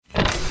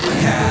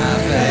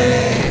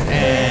cafe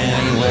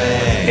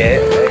anyway.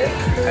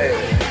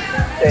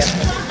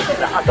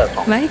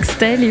 Mike's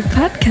Daily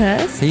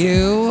Podcast.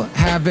 You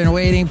have been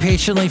waiting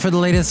patiently for the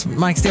latest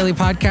Mike's Daily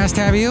Podcast,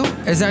 have you?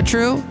 Is that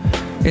true?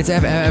 It's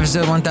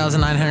episode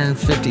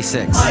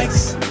 1956.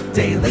 Mike's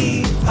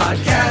Daily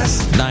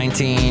Podcast.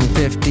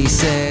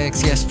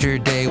 1956.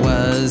 Yesterday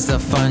was a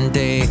fun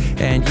day,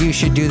 and you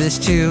should do this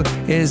too,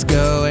 is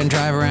go and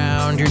drive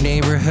around your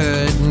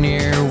neighborhood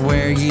near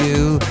where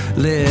you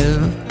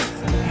live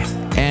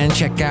and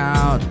check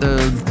out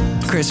the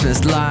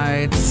Christmas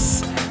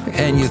lights,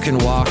 and you can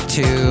walk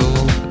too.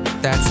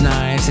 That's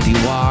nice. If you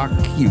walk,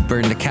 you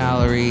burn the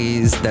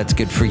calories. That's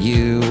good for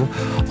you.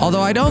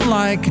 Although I don't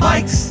like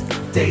Mike's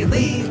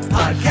Daily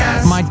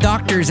Podcast. my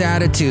doctor's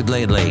attitude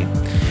lately.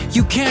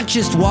 You can't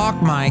just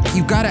walk, Mike.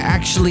 You gotta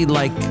actually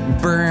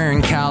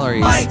burn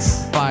calories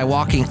Mike's by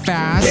walking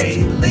fast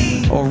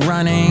Daily or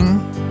running.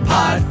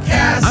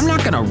 Podcast. I'm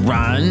not gonna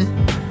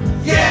run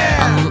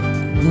Yeah.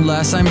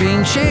 unless I'm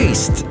being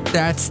chased.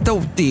 That's the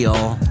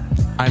deal.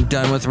 I'm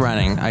done with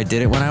running. I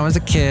did it when I was a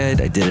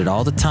kid. I did it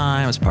all the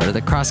time. I was part of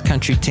the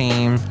cross-country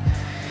team.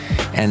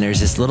 And there's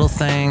this little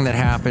thing that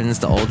happens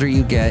the older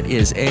you get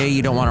is, A,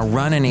 you don't want to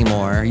run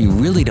anymore. You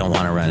really don't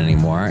want to run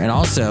anymore. And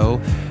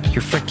also,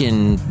 your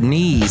freaking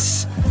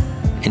knees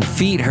and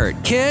feet hurt.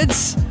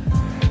 Kids,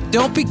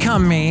 don't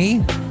become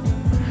me.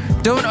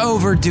 Don't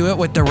overdo it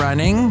with the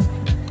running.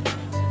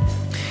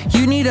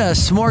 You need a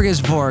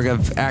smorgasbord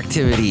of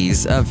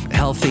activities, of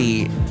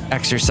healthy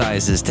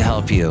exercises to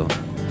help you.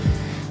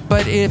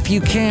 But if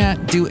you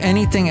can't do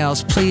anything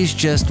else, please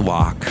just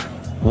walk.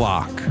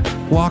 Walk.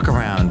 Walk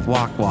around.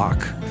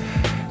 Walk.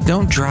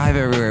 Don't drive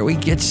everywhere. We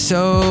get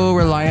so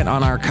reliant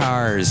on our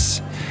cars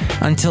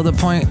until the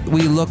point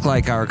we look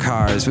like our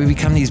cars. We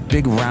become these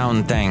big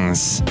round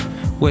things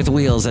with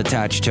wheels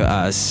attached to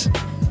us.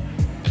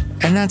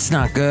 And that's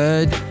not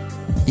good.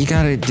 You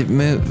gotta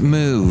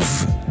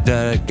move.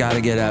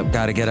 Gotta get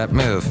up,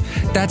 move.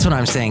 That's what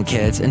I'm saying,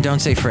 kids. And don't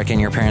say frickin',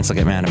 your parents will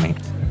get mad at me.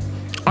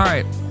 All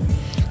right.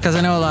 Because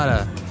I know a lot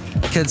of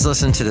kids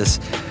listen to this.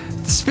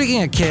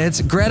 Speaking of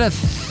kids, Greta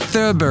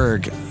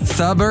Thunberg,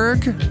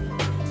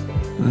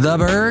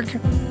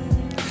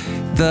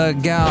 the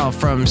gal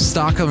from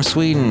Stockholm,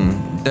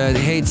 Sweden, that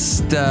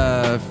hates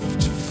the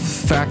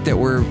fact that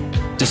we're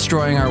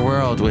destroying our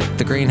world with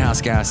the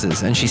greenhouse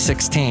gases, and she's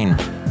 16.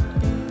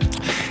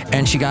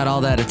 And she got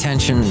all that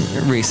attention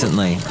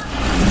recently.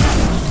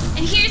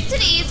 And here's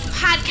today's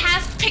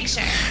podcast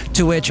picture.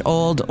 To which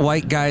old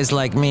white guys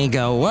like me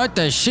go, what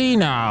does she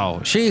know?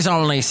 She's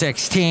only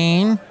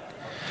 16.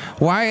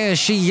 Why is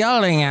she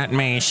yelling at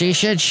me? She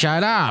should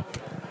shut up.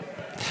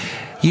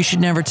 You should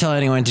never tell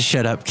anyone to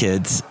shut up,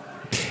 kids.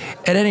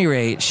 At any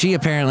rate, she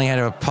apparently had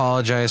to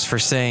apologize for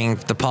saying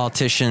the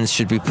politicians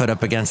should be put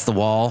up against the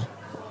wall,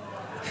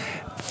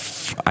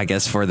 I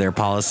guess, for their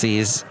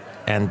policies.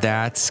 And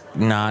that's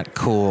not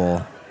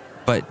cool.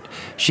 But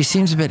she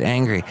seems a bit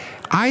angry.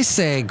 I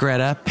say,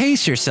 Greta,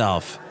 pace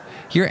yourself.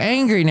 You're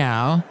angry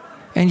now.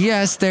 And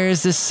yes,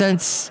 there's this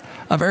sense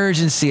of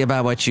urgency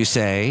about what you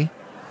say.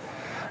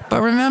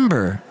 But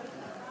remember,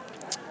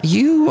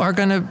 you are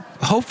going to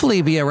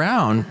hopefully be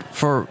around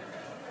for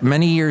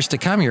many years to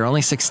come. You're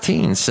only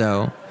 16,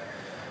 so,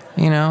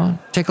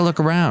 take a look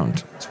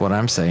around. That's what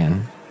I'm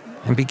saying.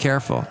 And be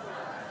careful.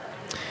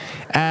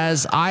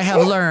 As I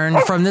have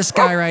learned from this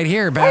guy right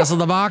here, Basil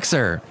the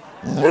Boxer.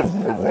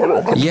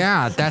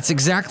 Yeah, that's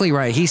exactly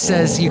right. He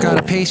says, you got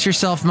to pace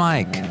yourself,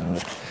 Mike.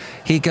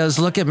 He goes,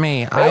 look at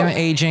me. I'm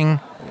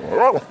aging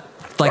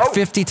like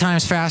 50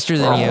 times faster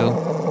than you.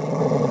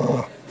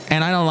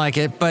 And I don't like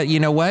it, but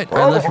you know what?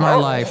 I live my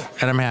life,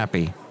 and I'm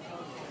happy.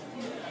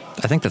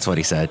 I think that's what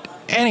he said.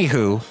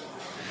 Anywho,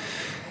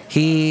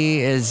 he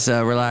is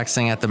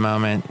relaxing at the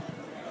moment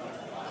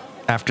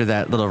after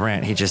that little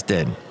rant he just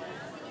did.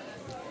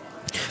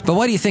 But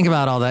what do you think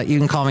about all that? You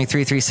can call me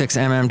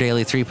 336MM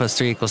Daily. 3 +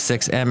 3 =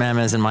 6. MM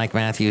as in Mike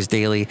Matthews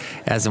Daily,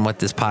 as in what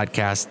this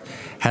podcast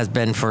has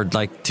been for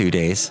 2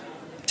 days.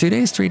 2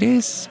 days? 3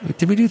 days?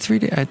 Did we do 3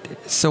 days?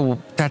 So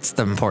that's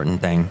the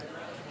important thing.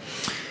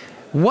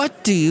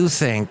 What do you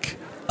think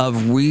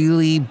of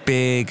really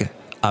big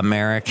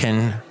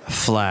American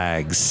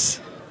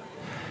flags?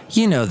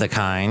 You know the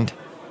kind.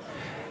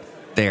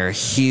 They're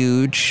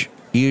huge.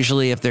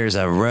 Usually if there's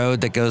a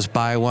road that goes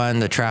by one,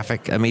 the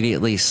traffic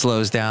immediately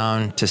slows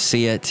down to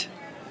see it.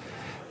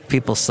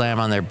 People slam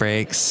on their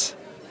brakes.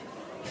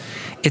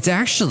 It's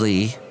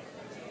actually,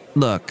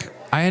 look,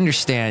 I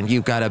understand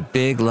you've got a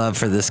big love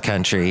for this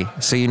country,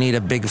 so you need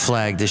a big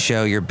flag to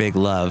show your big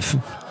love.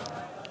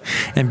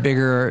 And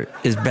bigger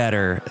is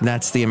better. And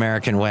that's the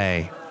American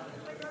way.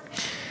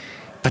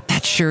 But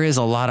that sure is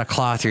a lot of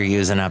cloth you're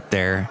using up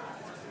there.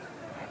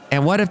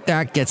 And what if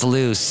that gets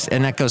loose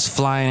and that goes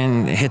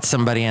flying and hits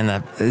somebody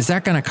is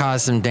that going to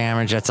cause some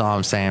damage? That's all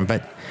I'm saying.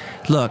 But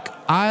look,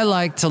 I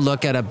like to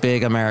look at a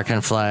big American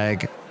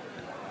flag.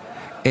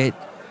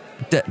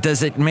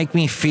 Does it make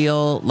me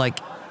feel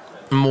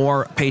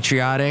more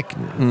patriotic?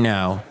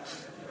 No.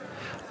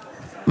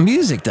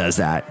 Music does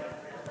that.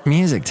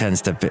 Music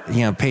tends to,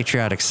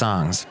 patriotic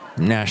songs.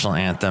 national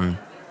anthem.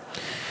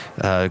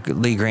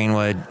 Lee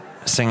Greenwood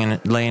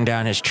laying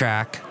down his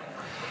track.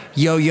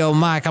 Yo,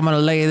 Mike, I'm going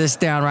to lay this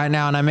down right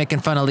now, and I'm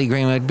making fun of Lee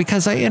Greenwood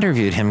because I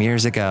interviewed him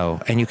years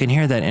ago, and you can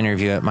hear that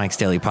interview at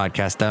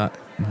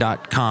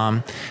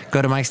mikesdailypodcast.com.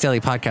 Go to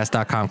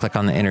mikesdailypodcast.com, click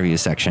on the interview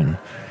section.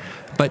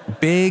 But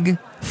big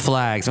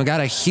flags. We got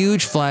a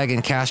huge flag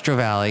in Castro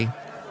Valley,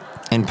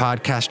 in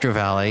Podcastro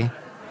Valley,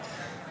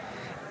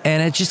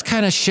 and it just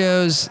kind of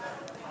shows,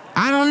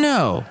 I don't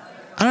know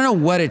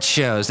what it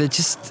shows. It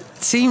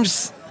just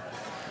seems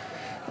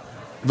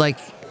like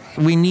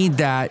we need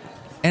that.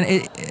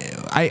 And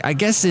I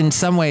guess in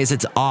some ways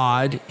it's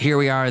odd. Here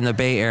we are in the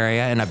Bay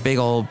Area and a big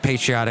old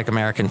patriotic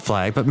American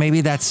flag, but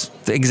maybe that's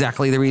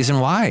exactly the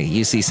reason why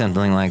you see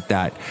something like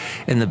that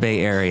in the Bay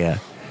Area.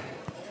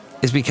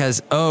 Is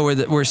because,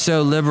 we're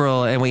so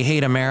liberal and we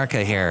hate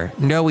America here.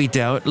 No, we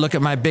don't. Look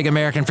at my big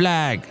American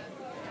flag.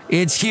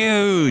 It's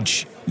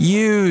huge.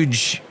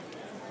 Huge.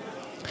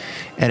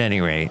 At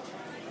any rate,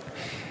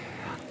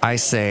 I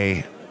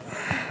say,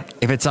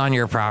 if it's on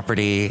your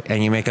property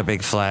and you make a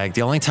big flag,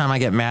 the only time I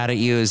get mad at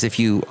you is if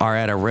you are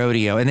at a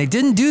rodeo. And they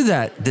didn't do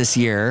that this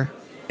year,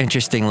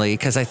 interestingly,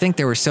 because I think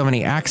there were so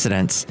many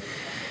accidents.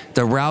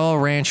 The Rowell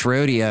Ranch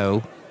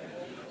Rodeo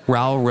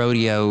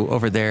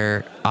over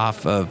there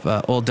off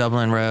of Old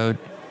Dublin Road.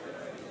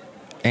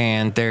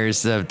 And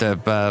there's the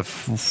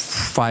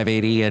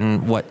 580.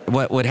 And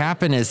what would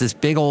happen is this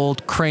big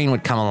old crane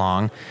would come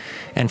along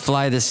and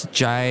fly this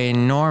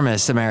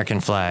ginormous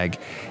American flag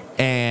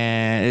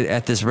and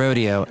at this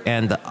rodeo,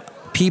 and the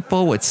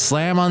people would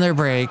slam on their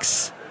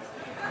brakes,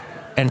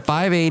 and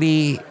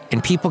 580,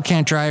 and people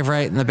can't drive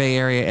right in the Bay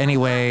Area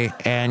anyway,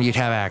 and you'd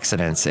have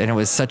accidents, and it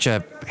was such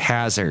a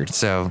hazard.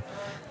 So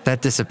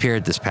that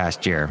disappeared this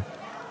past year.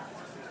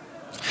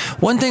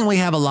 One thing we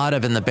have a lot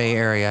of in the Bay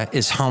Area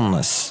is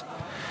homeless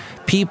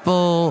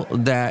people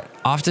that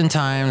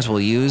oftentimes will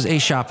use a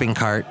shopping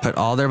cart, put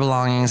all their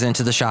belongings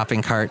into the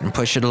shopping cart and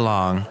push it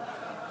along.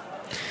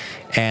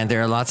 And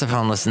there are lots of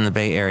homeless in the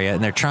Bay Area,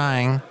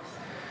 and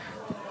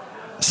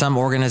some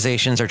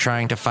organizations are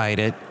trying to fight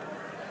it.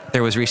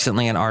 There was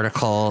recently an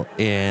article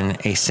in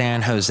a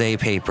San Jose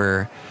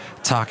paper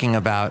talking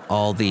about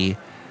all the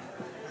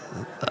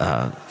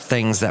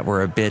things that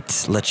were a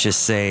bit, let's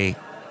just say,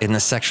 in the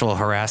sexual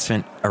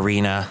harassment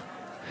arena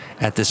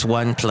at this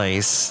one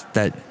place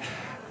that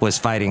was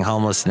fighting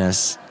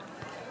homelessness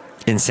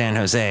in San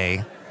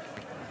Jose.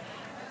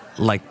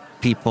 Like,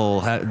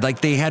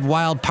 they had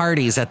wild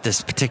parties at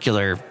this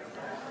particular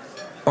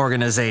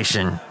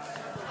organization.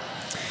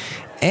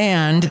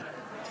 And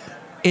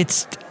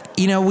it's,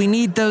 we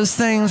need those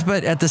things,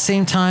 but at the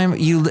same time,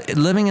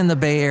 living in the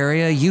Bay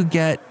Area, you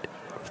get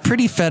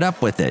pretty fed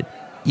up with it.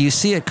 You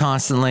see it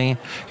constantly.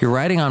 You're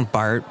riding on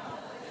BART.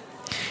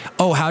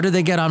 Oh, how do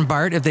they get on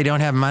BART if they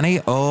don't have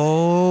money?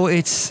 Oh,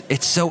 it's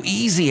so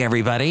easy,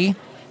 everybody.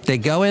 They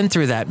go in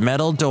through that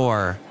metal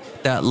door,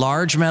 that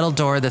large metal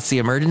door that's the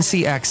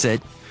emergency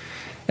exit.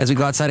 As we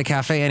go outside a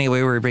cafe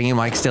anyway, we're bringing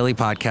Mike's Daily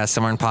Podcast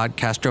somewhere in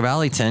Podcastro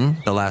Valleyton,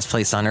 the last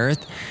place on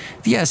earth.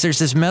 Yes, there's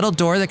this metal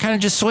door that kind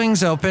of just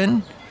swings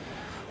open.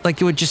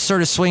 Like you would just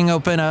sort of swing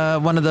open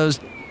one of those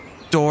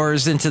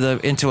doors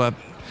into a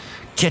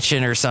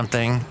kitchen or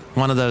something.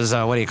 One of those,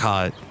 what do you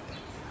call it?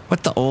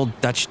 What the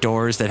old Dutch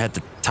doors that had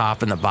the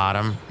top and the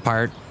bottom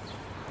part?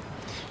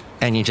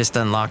 And you just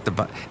unlock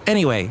the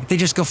Anyway, they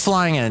just go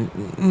flying in,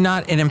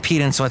 not an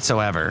impedance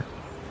whatsoever.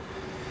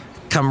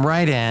 Come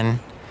right in.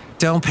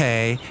 Don't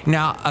pay.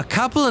 Now, a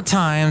couple of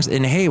times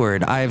in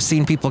Hayward, I have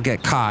seen people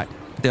get caught.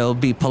 There'll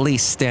be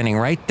police standing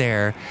right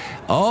there.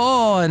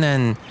 Oh,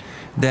 and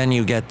then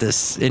you get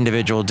this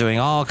individual doing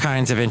all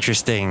kinds of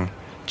interesting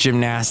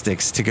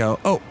gymnastics to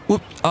go,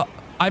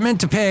 I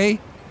meant to pay.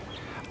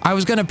 I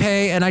was going to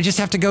pay, and I just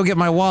have to go get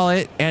my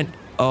wallet. And,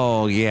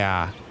 oh,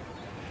 yeah.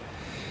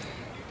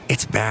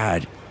 It's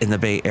bad in the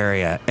Bay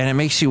Area. And it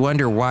makes you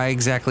wonder, why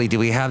exactly do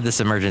we have this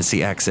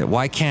emergency exit?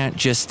 Why can't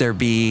just there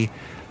be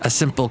a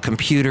simple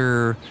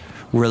computer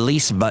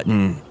release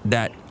button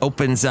that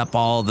opens up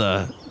all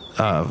the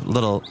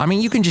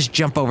you can just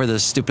jump over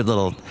those stupid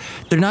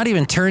they're not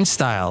even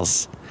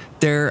turnstiles.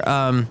 They're,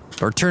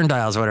 or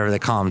turndials, whatever they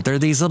call them. They're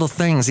these little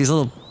things, these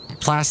little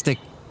plastic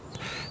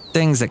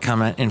things that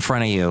come in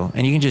front of you,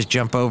 and you can just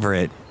jump over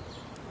it.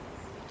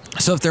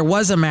 So if there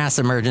was a mass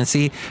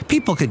emergency,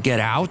 people could get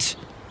out.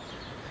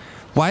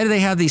 Why do they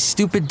have these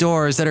stupid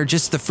doors that are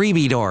just the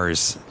freebie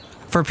doors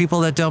for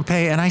people that don't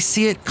pay? And I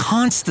see it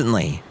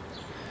constantly.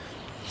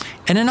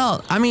 And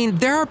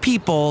there are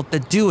people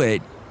that do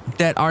it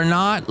that are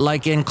not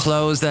like in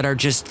clothes that are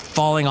just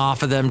falling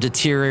off of them,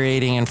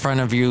 deteriorating in front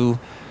of you,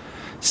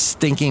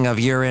 stinking of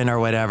urine or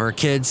whatever.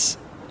 Kids,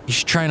 you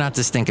should try not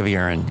to stink of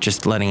urine,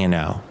 just letting you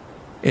know.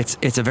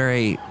 It's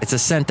a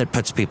scent that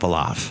puts people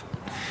off.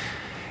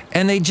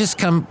 And they just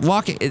come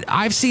walking.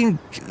 I've seen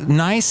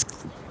nice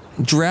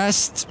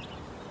dressed,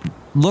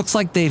 looks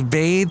like they've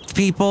bathed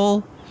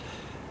people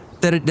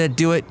that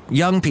do it.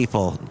 Young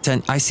people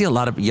I see a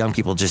lot of young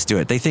people just do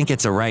it. They think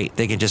it's a right.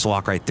 They can just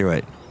walk right through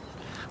it.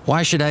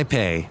 Why should I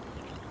pay?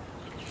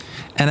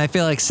 And I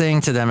feel like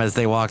saying to them as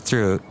they walk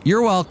through,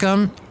 "You're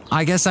welcome.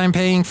 I guess I'm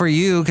paying for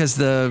you because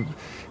the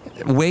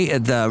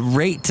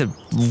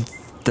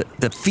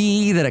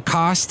fee that it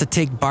costs to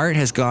take BART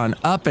has gone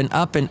up and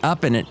up and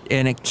up, and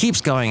it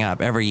keeps going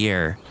up every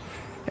year.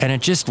 And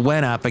it just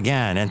went up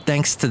again. And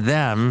thanks to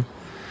them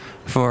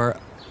for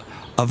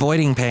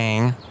avoiding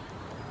paying.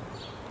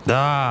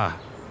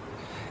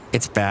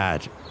 It's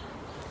bad.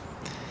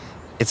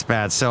 It's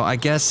bad. So I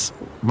guess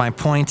my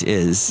point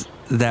is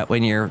that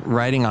when you're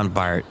riding on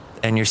BART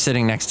and you're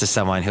sitting next to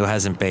someone who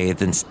hasn't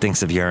bathed and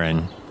stinks of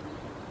urine,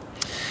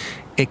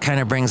 it kind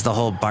of brings the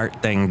whole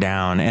BART thing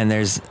down. And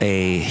there's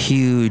a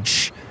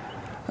huge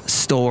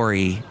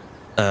story,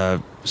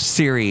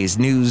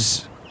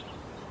 news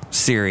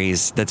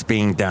series that's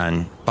being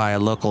done by a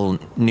local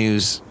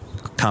news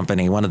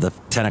company, one of the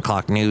 10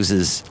 o'clock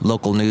news's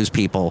local news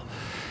people,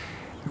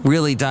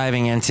 really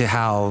diving into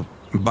how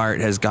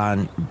BART has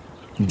gone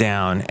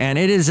down. And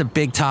it is a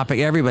big topic.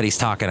 Everybody's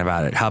talking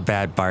about it, how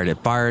bad BART is.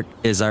 BART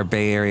is our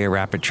Bay Area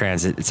rapid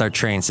transit. It's our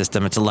train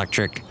system. It's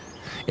electric.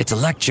 It's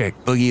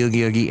electric. Boogie,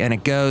 oogie, oogie. And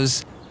it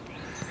goes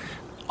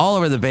all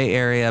over the Bay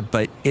Area,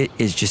 but it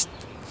is just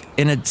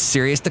in a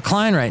serious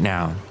decline right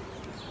now.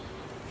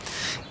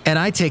 And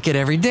I take it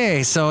every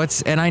day.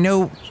 And I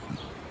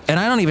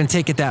don't even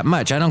take it that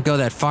much. I don't go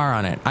that far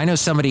on it. I know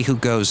somebody who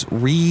goes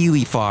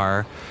really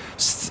far,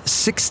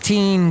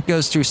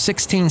 goes through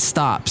 16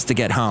 stops to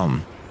get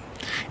home.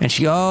 And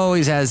she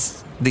always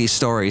has these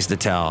stories to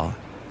tell.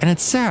 And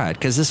it's sad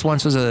because this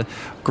once was a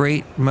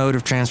great mode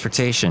of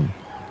transportation.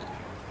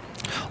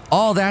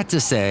 All that to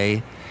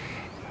say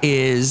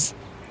is,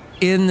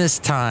 in this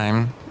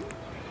time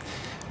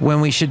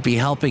when we should be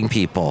helping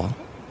people,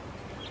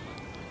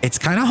 it's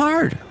kind of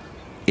hard.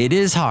 It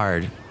is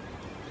hard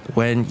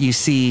when you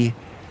see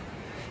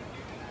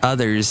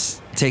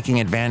others taking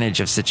advantage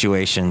of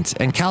situations.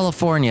 And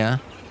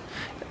California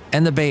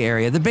and the Bay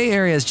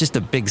Area is just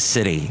a big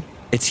city.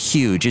 It's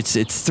huge.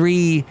 It's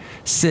 3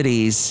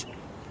 cities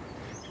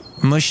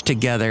mushed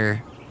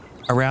together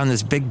around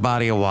this big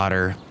body of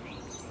water.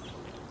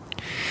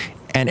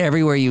 And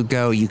everywhere you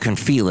go, you can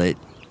feel it.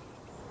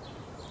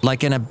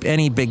 Like in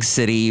any big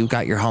city, you've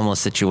got your homeless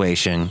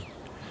situation,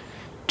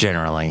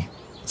 generally.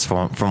 It's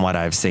from what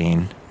I've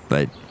seen.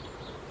 But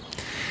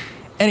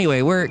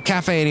anyway, we're at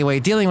Cafe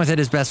Anyway, dealing with it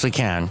as best we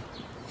can.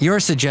 Your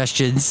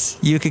suggestions,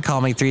 you could call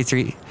me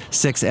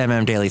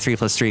 336MM Daily. 3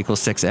 + 3 =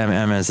 6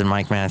 MM as in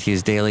Mike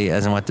Matthews Daily,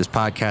 as in what this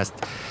podcast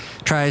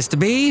tries to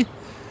be.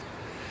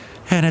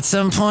 And at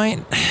some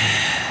point,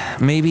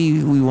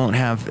 maybe we won't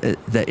have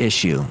the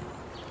issue.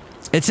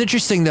 It's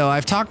interesting, though.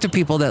 I've talked to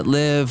people that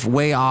live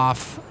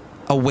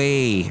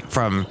away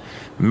from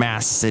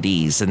mass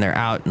cities, and they're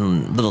out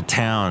in little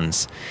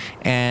towns.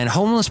 And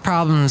homeless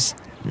problems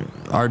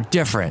are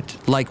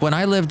different. Like when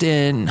I lived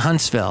in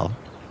Huntsville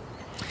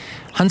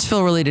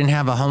really didn't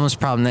have a homeless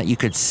problem that you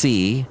could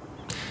see.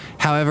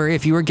 However,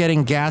 if you were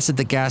getting gas at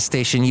the gas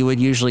station, you would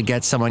usually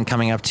get someone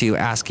coming up to you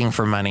asking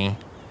for money,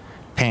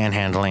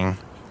 handling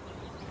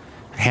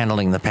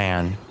the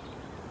pan,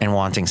 and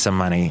wanting some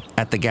money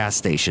at the gas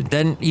station.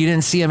 Then you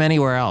didn't see them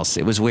anywhere else.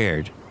 It was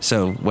weird.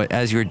 So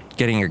as you were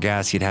getting your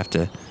gas, you'd have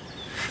to...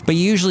 But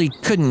you usually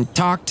couldn't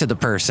talk to the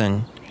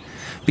person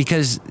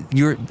because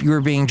you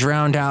were being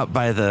drowned out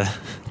by the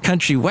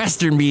country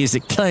western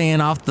music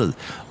playing off the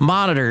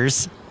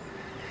monitors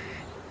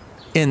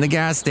in the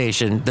gas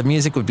station. The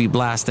music would be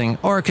blasting,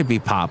 or it could be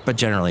pop, but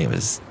generally it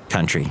was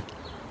country.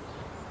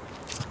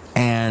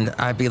 And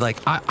I'd be like,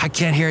 I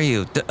can't hear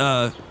you.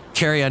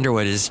 Carrie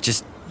Underwood is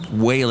just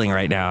wailing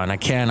right now, and I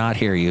cannot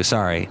hear you.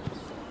 Sorry.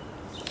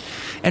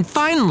 And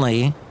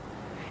finally,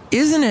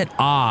 isn't it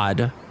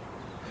odd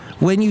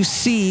when you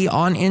see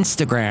on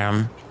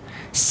Instagram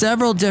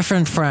several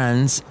different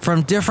friends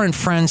from different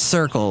friend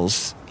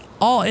circles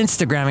all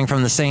Instagramming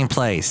from the same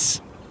place?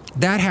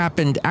 That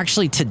happened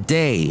actually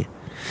today.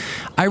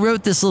 I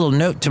wrote this little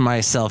note to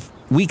myself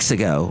weeks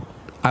ago.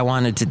 I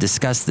wanted to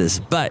discuss this,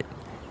 but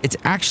it's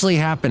actually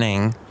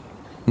happening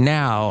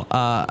now.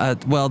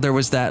 There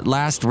was that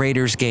last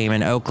Raiders game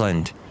in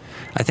Oakland.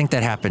 I think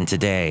that happened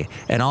today.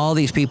 And all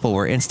these people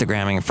were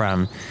Instagramming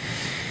from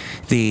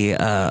the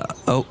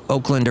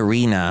Oakland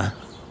Arena,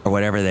 or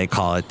whatever they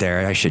call it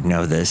there. I should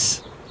know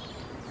this.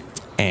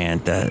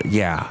 And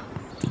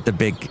the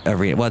big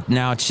arena. Well,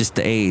 now it's just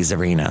the A's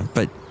arena.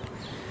 But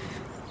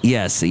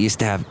yes, it used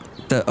to have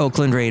the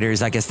Oakland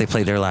Raiders. I guess they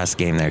played their last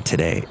game there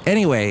today.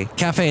 Anyway,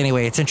 Cafe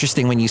Anyway, it's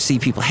interesting when you see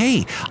people,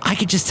 hey, I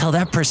could just tell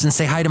that person,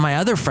 say hi to my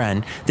other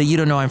friend that you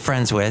don't know I'm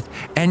friends with,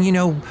 and,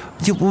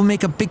 we'll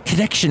make a big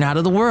connection out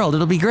of the world.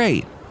 It'll be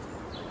great.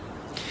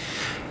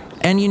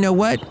 And you know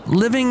what?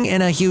 Living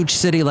in a huge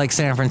city like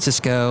San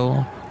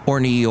Francisco or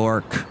New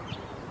York,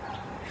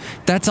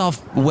 that's all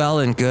well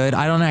and good.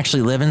 I don't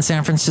actually live in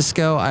San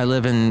Francisco. I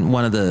live in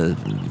one of the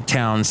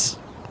towns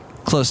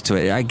close to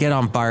it. I get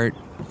on BART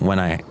when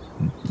I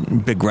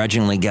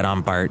begrudgingly get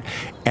on BART,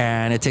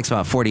 and it takes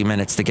about 40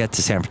 minutes to get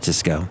to San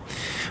Francisco.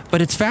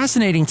 But it's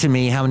fascinating to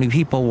me how many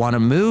people want to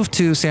move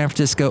to San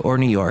Francisco or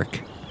New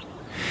York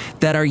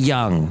that are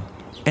young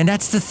And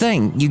that's the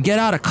thing. You get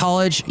out of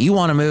college, you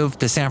want to move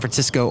to San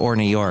Francisco or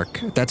New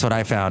York. That's what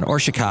I found, or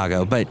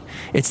Chicago. But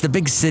it's the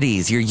big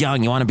cities. You're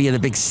young. You want to be in the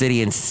big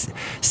city and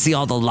see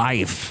all the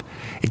life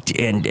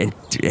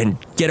and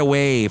get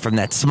away from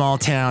that small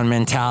town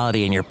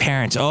mentality. And your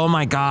parents, oh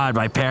my God,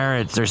 my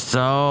parents, they're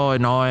so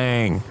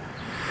annoying.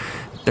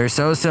 They're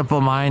so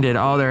simple-minded.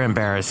 Oh, they're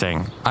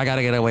embarrassing. I got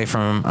to get away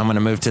from them. I'm going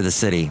to move to the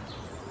city.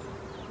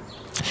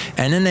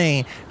 And then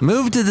they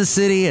move to the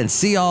city and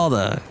see all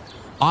the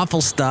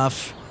awful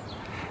stuff,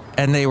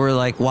 and they were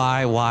like,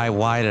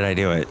 why did I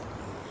do it?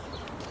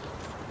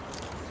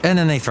 And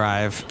then they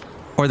thrive,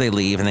 or they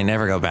leave and they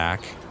never go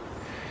back.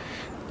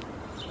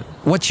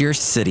 What's your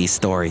city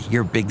story,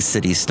 your big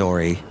city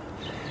story?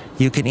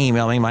 You can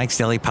email me,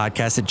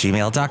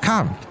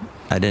 mikesdailypodcast@gmail.com.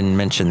 I didn't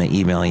mention the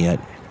email yet.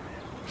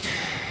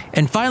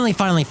 And finally,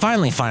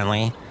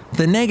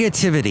 the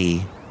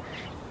negativity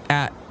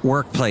at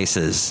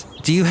workplaces.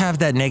 Do you have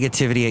that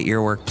negativity at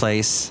your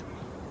workplace?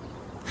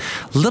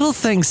 Little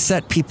things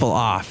set people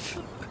off,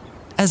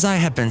 as I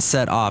have been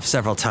set off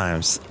several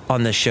times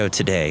on this show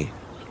today.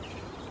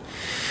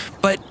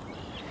 But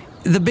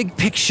the big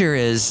picture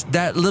is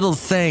that little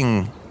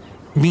thing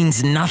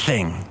means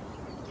nothing.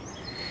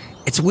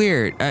 It's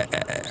weird.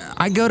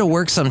 I go to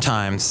work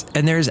sometimes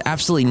and there's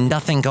absolutely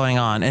nothing going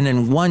on. And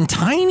then one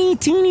teeny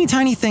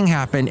thing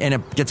happened and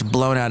it gets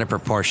blown out of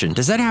proportion.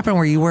 Does that happen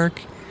where you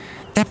work?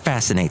 That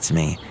fascinates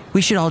me.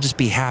 We should all just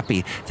be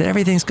happy that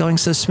everything's going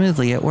so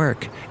smoothly at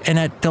work and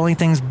that the only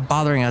things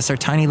bothering us are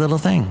tiny little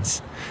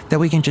things that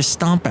we can just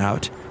stomp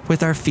out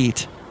with our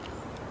feet.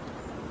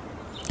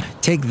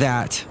 Take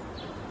that.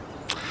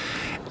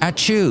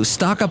 Achoo,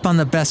 stock up on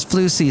the best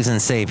flu season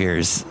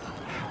saviors.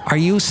 Are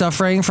you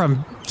suffering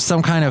from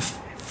some kind of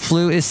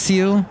flu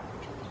issue?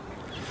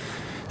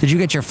 Did you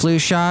get your flu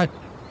shot?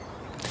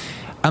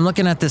 I'm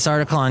looking at this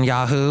article on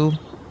Yahoo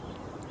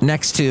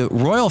next to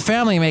Royal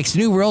Family makes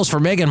new rules for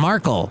Meghan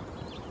Markle.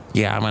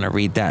 Yeah, I'm going to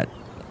read that.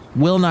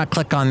 Will not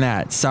click on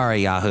that.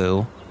 Sorry,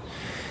 Yahoo.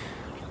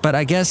 But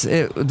I guess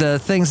the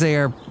things they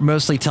are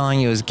mostly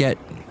telling you is get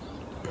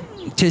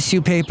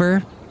tissue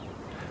paper,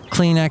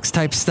 Kleenex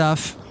type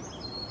stuff.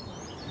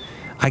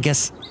 I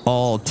guess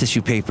all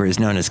tissue paper is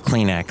known as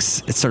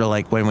Kleenex. It's sort of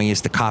like when we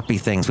used to copy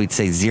things, we'd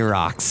say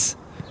Xerox.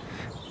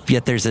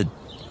 Yet there's a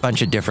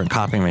bunch of different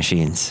copy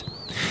machines.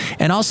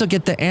 And also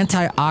get the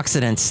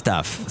antioxidant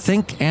stuff.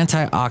 Think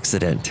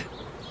antioxidant.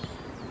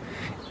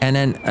 And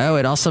then,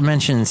 it also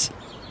mentions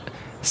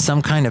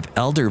some kind of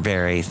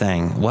elderberry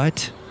thing.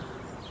 What?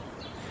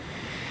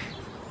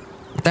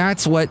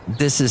 That's what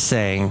this is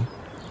saying.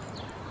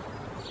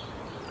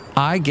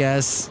 I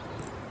guess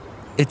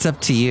it's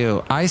up to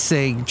you. I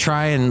say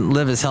try and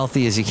live as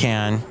healthy as you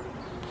can.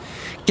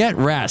 Get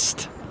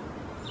rest.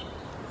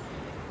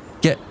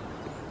 Get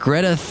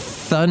Greta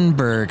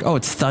Thunberg. Oh,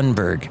 it's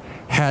Thunberg.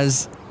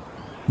 Has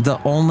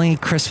the only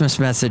Christmas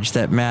message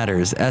that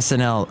matters.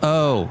 SNL.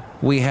 Oh,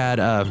 we had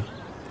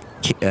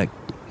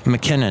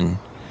McKinnon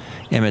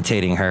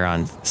imitating her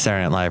on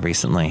Saturday Night Live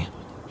recently.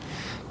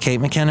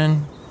 Kate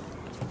McKinnon,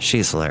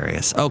 she's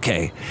hilarious.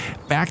 Okay,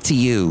 back to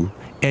you.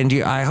 And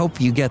I hope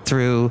you get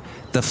through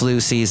the flu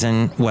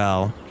season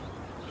well.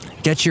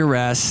 Get your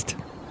rest.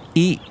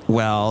 Eat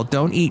well.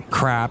 Don't eat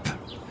crap.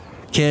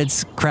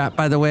 Kids, crap,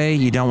 by the way,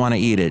 you don't want to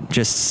eat it,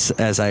 just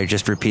as I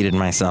just repeated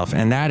myself.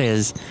 And that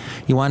is,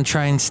 you want to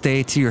try and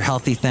stay to your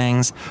healthy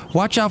things.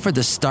 Watch out for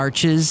the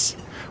starches.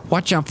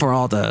 Watch out for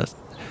all the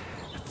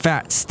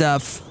fat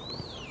stuff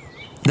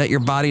that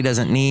your body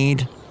doesn't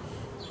need.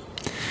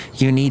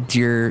 You need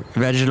your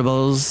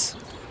vegetables,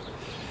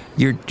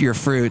 your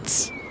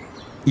fruits,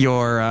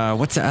 your,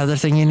 what's the other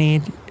thing you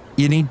need?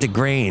 You need the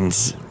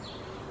grains.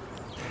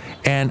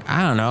 And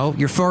I don't know,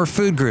 your 4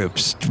 food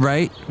groups,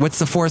 right? What's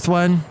the 4th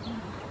one?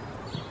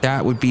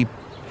 That would be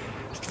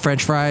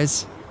French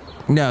fries.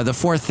 No, the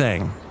 4th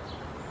thing.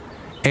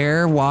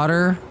 Air,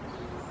 water.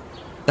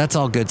 That's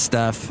all good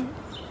stuff.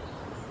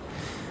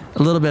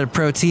 A little bit of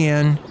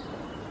protein.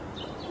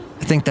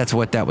 I think that's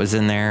what that was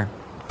in there.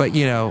 But,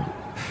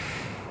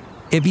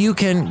 if you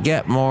can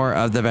get more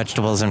of the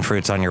vegetables and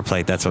fruits on your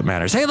plate, that's what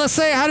matters. Hey, let's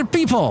say hi to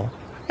people.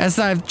 As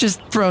I've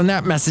just thrown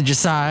that message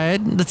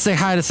aside, let's say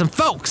hi to some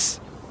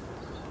folks.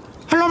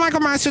 Hello, Michael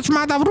Myers. It's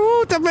Madame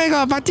Ruth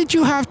Omega. What did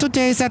you have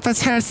today that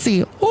was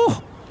healthy?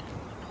 Oh.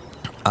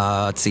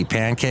 Let's see,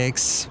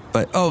 pancakes.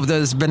 But,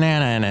 there's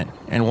banana in it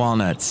and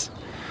walnuts.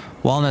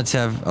 Walnuts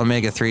have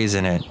omega-3s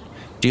in it.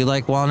 Do you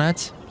like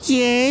walnuts?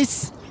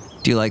 Yes.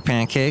 Do you like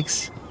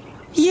pancakes?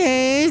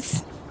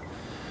 Yes.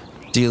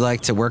 Do you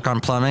like to work on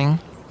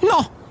plumbing?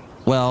 No.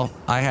 Well,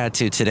 I had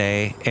to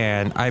today,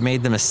 and I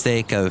made the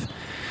mistake of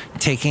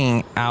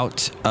taking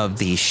out of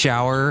the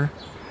shower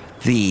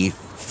the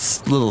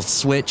little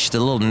switch, the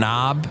little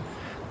knob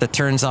that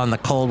turns on the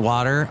cold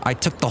water. I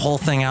took the whole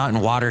thing out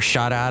and water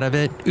shot out of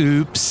it.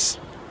 Oops.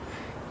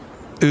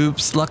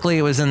 Luckily,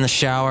 it was in the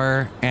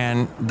shower,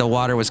 and the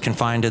water was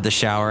confined to the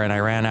shower, and I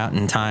ran out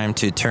in time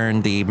to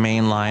turn the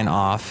main line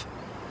off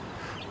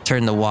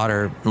turned the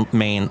water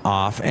main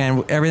off,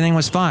 and everything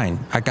was fine.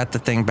 I got the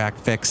thing back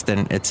fixed,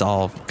 and it's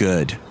all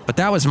good. But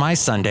that was my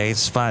Sunday.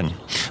 It's fun.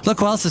 Look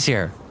who else is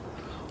here.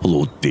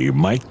 Hello there,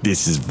 Mike.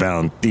 This is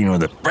Valentino,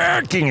 the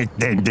parking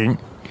attendant.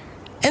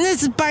 And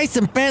this is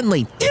Bison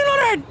Bentley. Do you know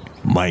that?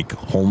 Mike,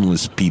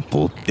 homeless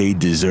people, they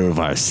deserve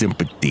our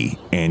sympathy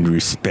and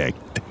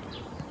respect.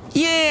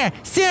 Yeah,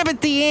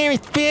 sympathy and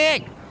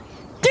respect.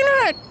 Do you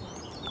know that?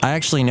 I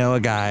actually know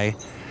a guy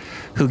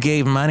who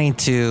gave money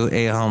to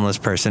a homeless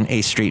person,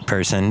 a street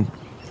person,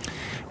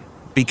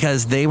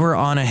 because they were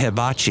on a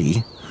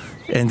hibachi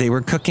and they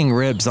were cooking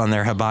ribs on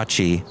their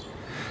hibachi,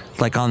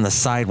 like on the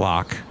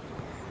sidewalk.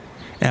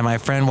 And my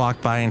friend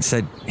walked by and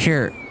said,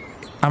 "Here,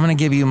 I'm going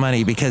to give you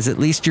money because at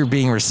least you're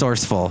being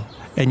resourceful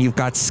and you've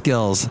got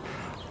skills.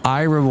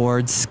 I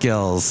reward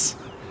skills."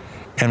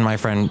 And my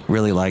friend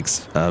really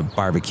likes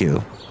barbecue,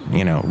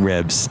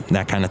 ribs,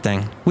 that kind of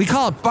thing. We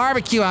call it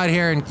barbecue out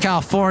here in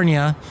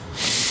California.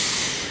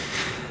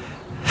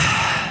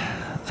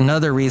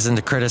 Another reason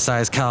to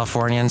criticize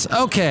Californians.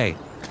 Okay.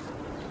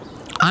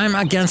 I'm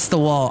against the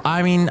wall.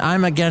 I mean,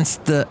 I'm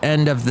against the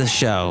end of the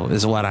show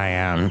is what I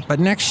am. But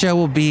next show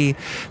will be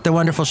the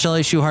wonderful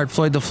Shelley Shuhart,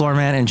 Floyd the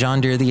Floorman, and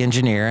John Deere the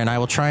Engineer. And I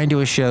will try and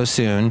do a show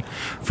soon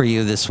for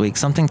you this week.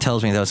 Something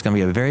tells me, though, it's going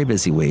to be a very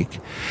busy week.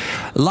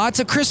 Lots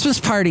of Christmas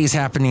parties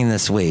happening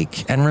this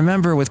week. And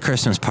remember, with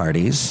Christmas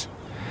parties,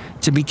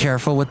 to be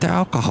careful with the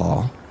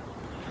alcohol.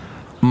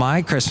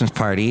 My Christmas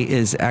party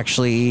is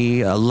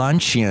actually a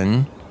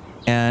luncheon,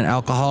 and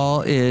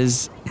alcohol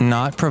is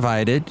not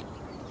provided.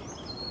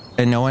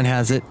 And no one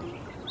has it.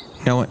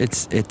 No,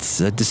 it's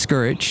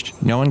discouraged.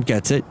 No one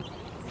gets it.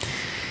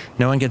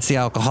 No one gets the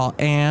alcohol.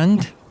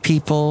 And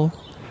people,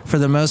 for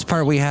the most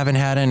part, we haven't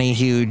had any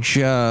huge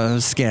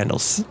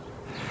scandals.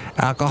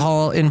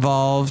 Alcohol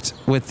involved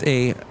with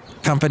a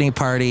company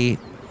party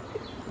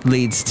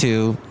leads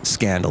to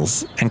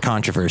scandals and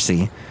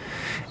controversy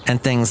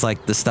and things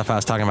like the stuff I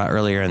was talking about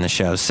earlier in the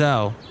show.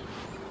 So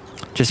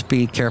just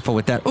be careful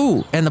with that.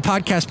 Ooh, and the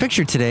podcast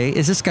picture today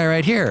is this guy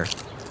right here.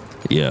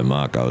 Yeah,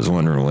 Mike, I was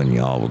wondering when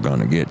y'all were going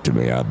to get to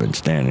me. I've been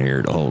standing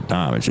here the whole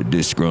time. It's a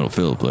disgruntled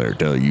fiddle player,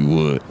 tell you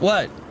what.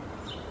 What?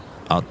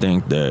 I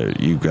think that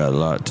you've got a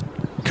lot to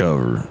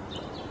cover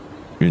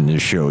in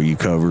this show. You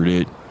covered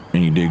it,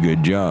 and you did a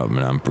good job, and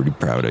I'm pretty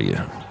proud of you.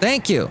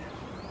 Thank you.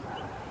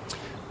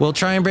 We'll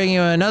try and bring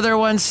you another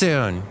one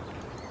soon.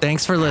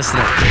 Thanks for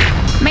listening.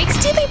 Mike's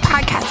Daily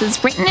Podcast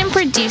is written and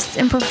produced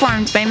and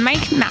performed by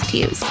Mike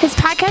Matthews. His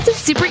podcast is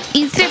super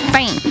easy to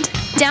find.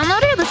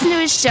 Download or listen to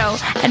his show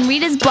and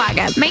read his blog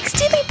at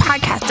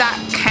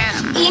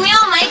mikesdailypodcast.com.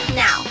 Email Mike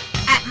now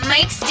at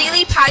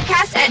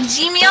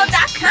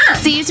mikesdailypodcast@gmail.com.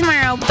 See you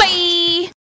tomorrow. Bye.